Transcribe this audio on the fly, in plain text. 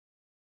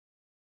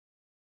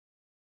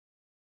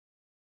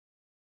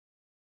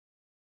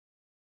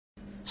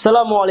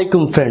আসসালামু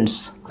আলাইকুম ফ্রেন্ডস,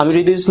 আমি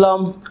রিদু ইসলাম।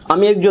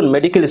 আমি একজন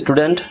মেডিকেল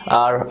স্টুডেন্ট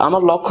আর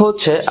আমার লক্ষ্য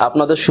হচ্ছে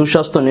আপনাদের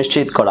সুস্বাস্থ্য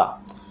নিশ্চিত করা।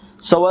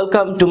 So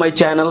welcome to my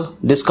channel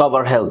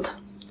discover health.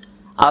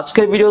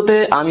 আজকের ভিডিওতে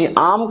আমি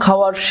আম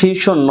খাওয়ার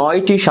শীর্ষ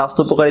 9টি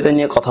স্বাস্থ্য উপকারিতা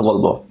নিয়ে কথা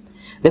বলবো।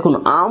 দেখুন,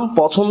 আম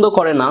পছন্দ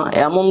করে না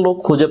এমন লোক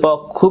খুঁজে পাওয়া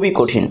খুবই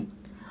কঠিন।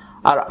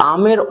 আর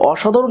আমের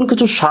অসাধারণ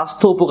কিছু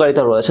স্বাস্থ্য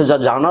উপকারিতা রয়েছে যা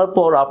জানার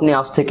পর আপনি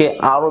আজ থেকে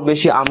আরও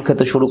বেশি আম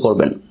খেতে শুরু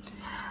করবেন।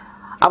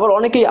 আবার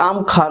অনেকেই আম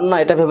খান না,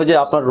 এটা ভেবে যে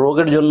আপনার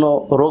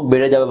রোগ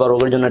বেড়ে যাবে বা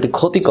রোগের জন্য এটি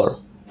ক্ষতিকর।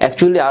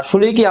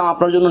 আসলেই কি আম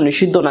আপনার জন্য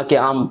নিষিদ্ধ নাকি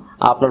আম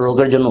আপনার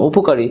রোগের জন্য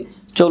উপকারী?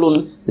 চলুন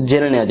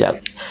জেনে নেওয়া যাক।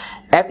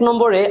 1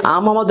 নম্বরে,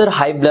 আম আমাদের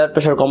হাই ব্লাড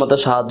প্রেশার কমাতে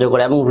সাহায্য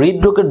করে এবং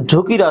হৃদরোগের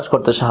ঝুঁকি হ্রাস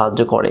করতে সাহায্য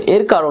করে।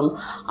 এর কারণ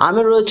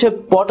আমে রয়েছে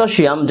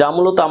পটাশিয়াম, যা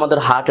মূলত আমাদের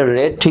হার্টের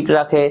রেট ঠিক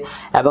রাখে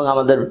এবং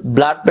আমাদের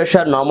ব্লাড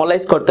প্রেশার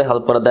নর্মালাইজ করতে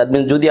হেল্প করে। দ্যাট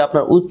মিনস যদি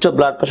আপনার উচ্চ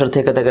ব্লাড প্রেশার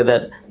থেকে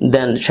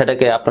দেন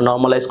সেটাকে আপনার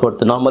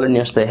নর্মালি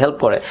নিয়ে আসতে হেল্প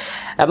করে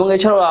এবং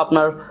এছাড়াও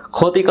আপনার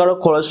ক্ষতিকারক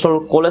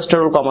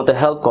কোলেস্টেরল কমাতে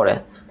হেল্প করে।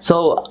 সো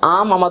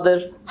আম আমাদের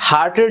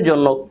হার্টের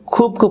জন্য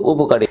খুব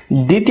উপকারী।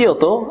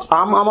 দ্বিতীয়ত,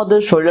 আম আমাদের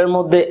শরীরের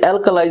মধ্যে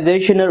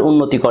অ্যালকালাইজেশনের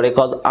উন্নতি করে,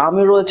 কজ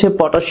আমে রয়েছে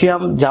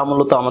পটাশিয়াম, যা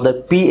মূলত আমাদের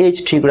পিএইচ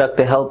ঠিক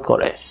রাখতে হেল্প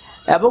করে।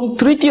 এবং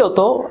তৃতীয়ত,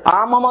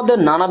 আম আমাদের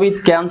নানাবিধ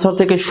ক্যান্সার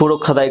থেকে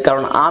সুরক্ষা দেয়,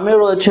 কারণ আমে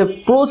রয়েছে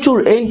প্রচুর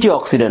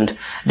অ্যান্টিঅক্সিডেন্ট,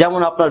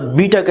 যেমন আপনার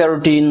বিটা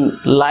ক্যারোটিন,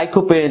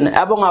 লাইকোপেন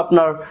এবং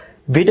আপনার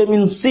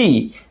ভিটামিন সি,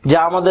 যা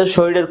আমাদের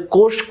শরীরের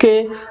কোষকে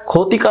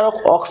ক্ষতিকারক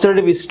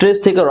অক্সিডেটিভ স্ট্রেস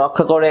থেকে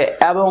রক্ষা করে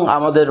এবং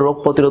আমাদের রোগ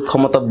প্রতিরোধ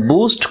ক্ষমতা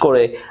বুস্ট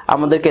করে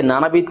আমাদেরকে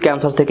নানাবিধ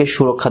ক্যান্সার থেকে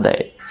সুরক্ষা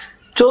দেয়।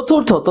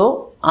 চতুর্থত,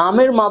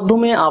 আমের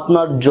মাধ্যমে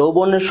আপনার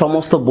যৌবনের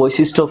সমস্ত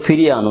বৈশিষ্ট্য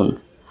ফিরিয়ে আনুন।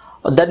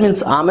 দ্যাট মিনস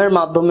আমের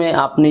মাধ্যমে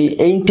আপনি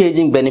অ্যান্টি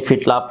এজিং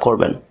বেনিফিট লাভ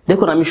করবেন।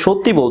 দেখুন, আমি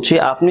সত্যি বলছি,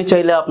 আপনি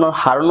চাইলে আপনার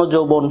হারানো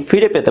যৌবন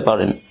ফিরে পেতে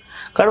পারেন।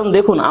 কারণ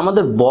দেখুন,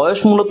 আমাদের বয়স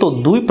মূলত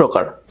 2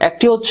 প্রকার।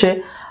 একটি হচ্ছে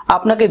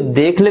আপনাকে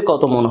দেখলে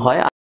কত মনে হয়,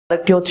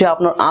 আরেকটি হচ্ছে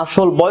আপনার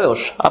আসল বয়স।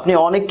 আপনি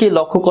অনেককেই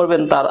লক্ষ্য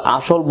করবেন তার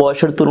আসল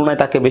বয়সের তুলনায়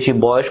তাকে বেশি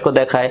বয়স্ক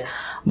দেখায়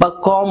বা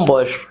কম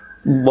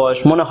বয়স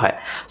মনে হয়।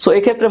 সো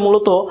এক্ষেত্রে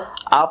মূলত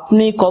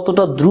আপনি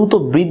কতটা দ্রুত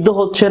বৃদ্ধ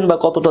হচ্ছেন বা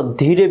কতটা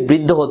ধীরে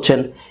বৃদ্ধ হচ্ছেন,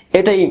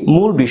 এটাই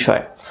মূল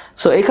বিষয়।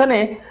 সো এখানে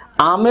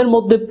আমের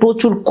মধ্যে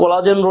প্রচুর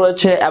কোলাজেন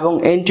রয়েছে এবং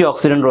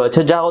অ্যান্টিঅক্সিডেন্ট রয়েছে,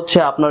 যা হচ্ছে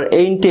আপনার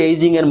অ্যান্টি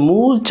এইজিং এর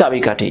মূল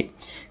চাবিকাঠি।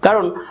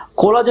 কারণ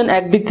কোলাজেন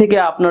একদিক থেকে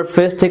আপনার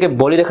ফেস থেকে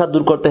বলিরেখা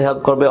দূর করতে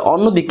হেল্প করবে,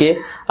 অন্যদিকে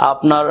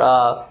আপনার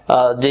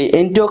যে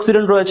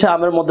অ্যান্টিঅক্সিডেন্ট রয়েছে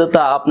আমের মধ্যে,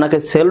 তা আপনাকে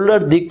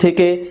সেলুলার দিক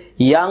থেকে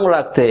ইয়াং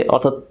রাখতে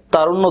অর্থাৎ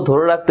তারুণ্য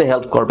ধরে রাখতে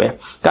হেল্প করবে।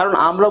 কারণ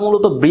আমরা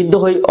মূলত বৃদ্ধ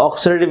হই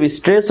অক্সিডেটিভ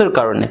স্ট্রেসের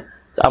কারণে।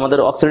 আমাদের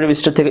অক্সিডেটিভ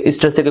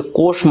স্ট্রেস থেকে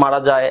কোষ মারা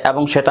যায়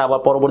এবং সেটা আবার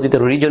পরবর্তীতে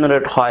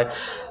রিজেনারেট হয়।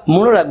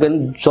 মনে রাখবেন,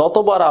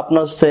 যতবার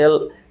আপনার সেল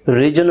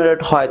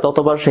রিজেনারেট হয়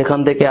ততবার সেখান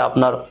থেকে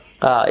আপনার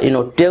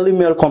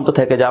টেলিমিয়ার কমতে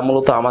থাকে, যা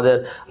মূলত আমাদের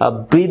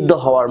বৃদ্ধ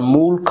হওয়ার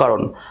মূল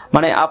কারণ।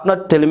 মানে আপনার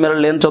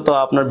টেলিমিয়ার লেন্থ যত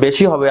আপনার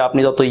বেশি হবে, আপনি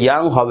যত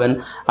ইয়াং হবেন,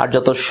 আর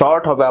যত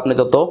শর্ট হবে আপনি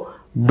তত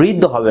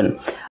বৃদ্ধ হবেন।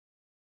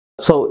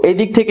 সো এই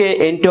দিক থেকে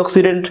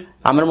অ্যান্টিঅক্সিডেন্ট,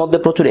 আমের মধ্যে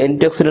প্রচুর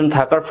অ্যান্টিঅক্সিডেন্ট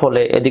থাকার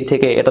ফলে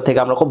এটা থেকে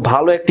আমরা খুব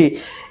ভালো একটি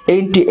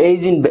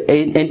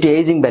অ্যান্টি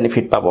এইজিং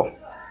বেনিফিট পাবো।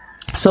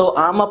 সো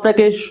আম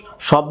আপনাকে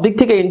সব দিক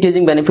থেকে অ্যান্টি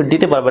এজিং বেনিফিট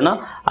দিতে পারবে না।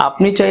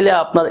 আপনি চাইলে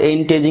আপনার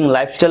অ্যান্টি এজিং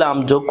লাইফস্টাইলে আম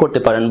যোগ করতে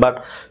পারেন, বাট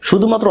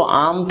শুধুমাত্র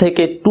আম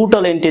থেকে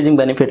টোটাল অ্যান্টি এজিং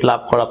বেনিফিট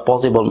লাভ করা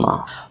পসিবল না।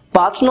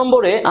 5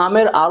 নম্বরে,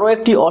 আমের আরও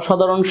একটি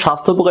অসাধারণ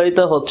স্বাস্থ্য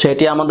উপকারিতা হচ্ছে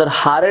এটি আমাদের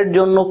হাড়ের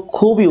জন্য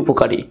খুবই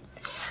উপকারী।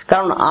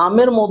 কারণ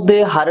আমের মধ্যে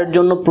হাড়ের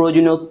জন্য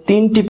প্রয়োজনীয়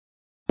 3টি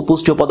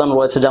পুষ্টি উপাদান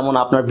রয়েছে, যেমন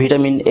আপনার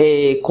vitamin A,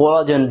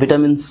 collagen,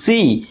 vitamin C,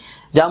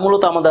 যা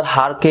মূলত আমাদের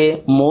হাড়কে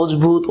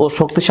মজবুত ও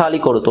শক্তিশালী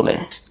করে তোলে।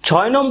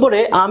 6 নম্বরে,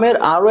 আমের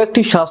আরও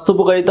একটি স্বাস্থ্য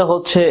উপকারিতা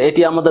হচ্ছে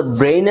এটি আমাদের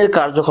ব্রেইনের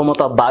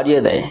কার্যক্ষমতা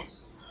বাড়িয়ে দেয়।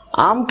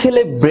 আম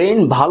খেলে ব্রেইন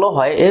ভালো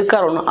হয়, এর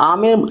কারণ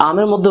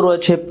আমের মধ্যে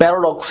রয়েছে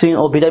প্যারাডক্সিন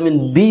ও ভিটামিন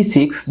B6,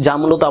 যা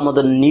মূলত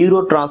আমাদের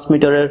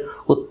নিউরোট্রান্সমিটারের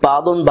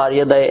উৎপাদন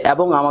বাড়িয়ে দেয়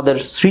এবং আমাদের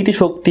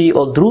স্মৃতিশক্তি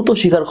ও দ্রুত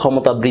শিখার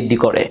ক্ষমতা বৃদ্ধি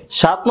করে।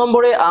 7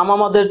 নম্বরে, আম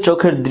আমাদের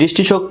চোখের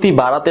দৃষ্টিশক্তি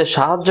বাড়াতে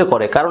সাহায্য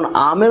করে, কারণ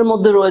আমের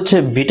মধ্যে রয়েছে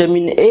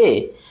ভিটামিন এ,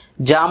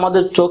 যা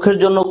আমাদের চোখের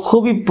জন্য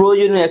খুবই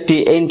প্রয়োজনীয় একটি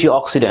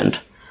অ্যান্টিঅক্সিডেন্ট।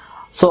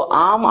 সো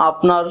আম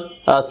আপনার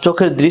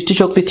চোখের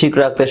দৃষ্টিশক্তি ঠিক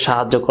রাখতে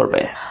সাহায্য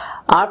করবে।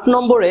 8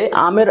 নম্বরে,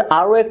 আমের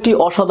আরও একটি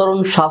অসাধারণ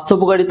স্বাস্থ্য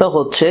উপকারিতা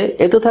হচ্ছে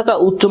এতে থাকা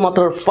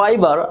উচ্চমাত্রার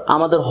ফাইবার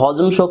আমাদের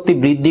হজম শক্তি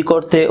বৃদ্ধি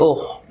করতে ও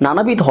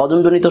নানাবিধ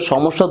হজমজনিত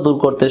সমস্যা দূর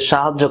করতে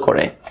সাহায্য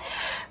করে।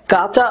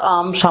 কাঁচা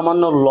আম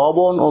সামান্য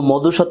লবণ ও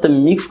মধুর সাথে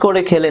মিক্স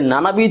করে খেলে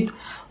নানাবিধ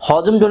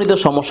হজমজনিত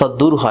সমস্যা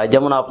দূর হয়,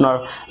 যেমন আপনার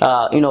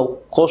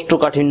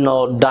কোষ্ঠকাঠিন্য,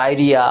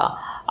 ডায়রিয়া,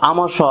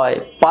 আমাশয়,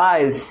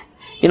 পাইলস,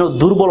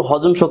 দুর্বল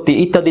হজম শক্তি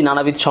ইত্যাদি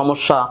নানাবিধ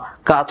সমস্যা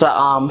কাঁচা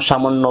আম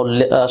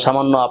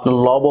সামান্য আপনার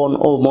লবণ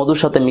ও মধুর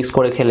সাথে মিক্স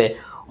করে খেলে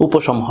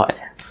উপশম হয়।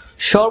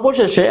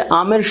 সর্বশেষে,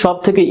 আমের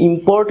সবথেকে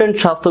ইম্পর্টেন্ট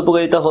স্বাস্থ্য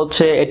উপকারিতা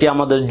হচ্ছে এটি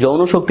আমাদের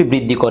যৌন শক্তি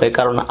বৃদ্ধি করে,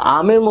 কারণ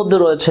আমের মধ্যে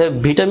রয়েছে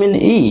ভিটামিন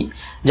ই,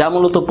 যা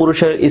মূলত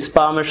পুরুষের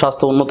স্পার্মের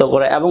স্বাস্থ্য উন্নত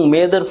করে এবং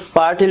মেয়েদের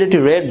ফার্টিলিটি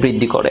রেট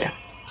বৃদ্ধি করে।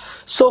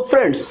 সো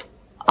ফ্রেন্ডস,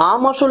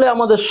 আম আসলে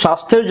আমাদের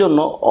স্বাস্থ্যের জন্য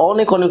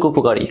অনেক অনেক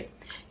উপকারী,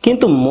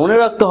 কিন্তু মনে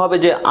রাখতে হবে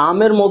যে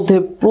আমের মধ্যে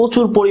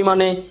প্রচুর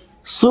পরিমাণে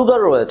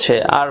সুগার রয়েছে,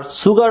 আর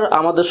সুগার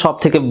আমাদের সব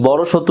থেকে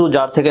বড় শত্রু,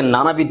 যার থেকে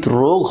নানাবিধ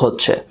রোগ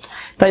হচ্ছে।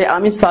 তাই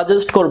আমি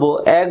সাজেস্ট করব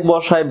এক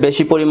বসায়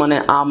বেশি পরিমাণে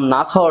আম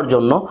না খাওয়ার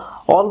জন্য,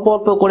 অল্প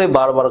অল্প করে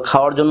বারবার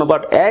খাওয়ার জন্য,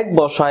 বাট এক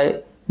বসায়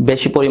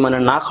বেশি পরিমাণে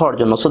না খাওয়ার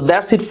জন্য। So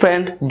that's it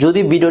friend.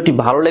 যদি ভিডিওটি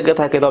ভালো লেগে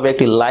থাকে তবে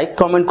একটি লাইক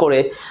কমেন্ট করে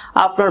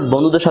আপনার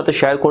বন্ধুদের সাথে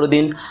শেয়ার করে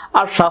দিন।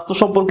 আর স্বাস্থ্য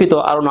সম্পর্কিত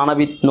আরও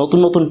নানাবিধ নতুন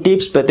নতুন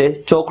টিপস পেতে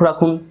চোখ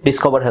রাখুন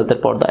ডিসকভার হেলথের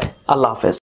পর্দায়। আল্লাহ হাফেজ।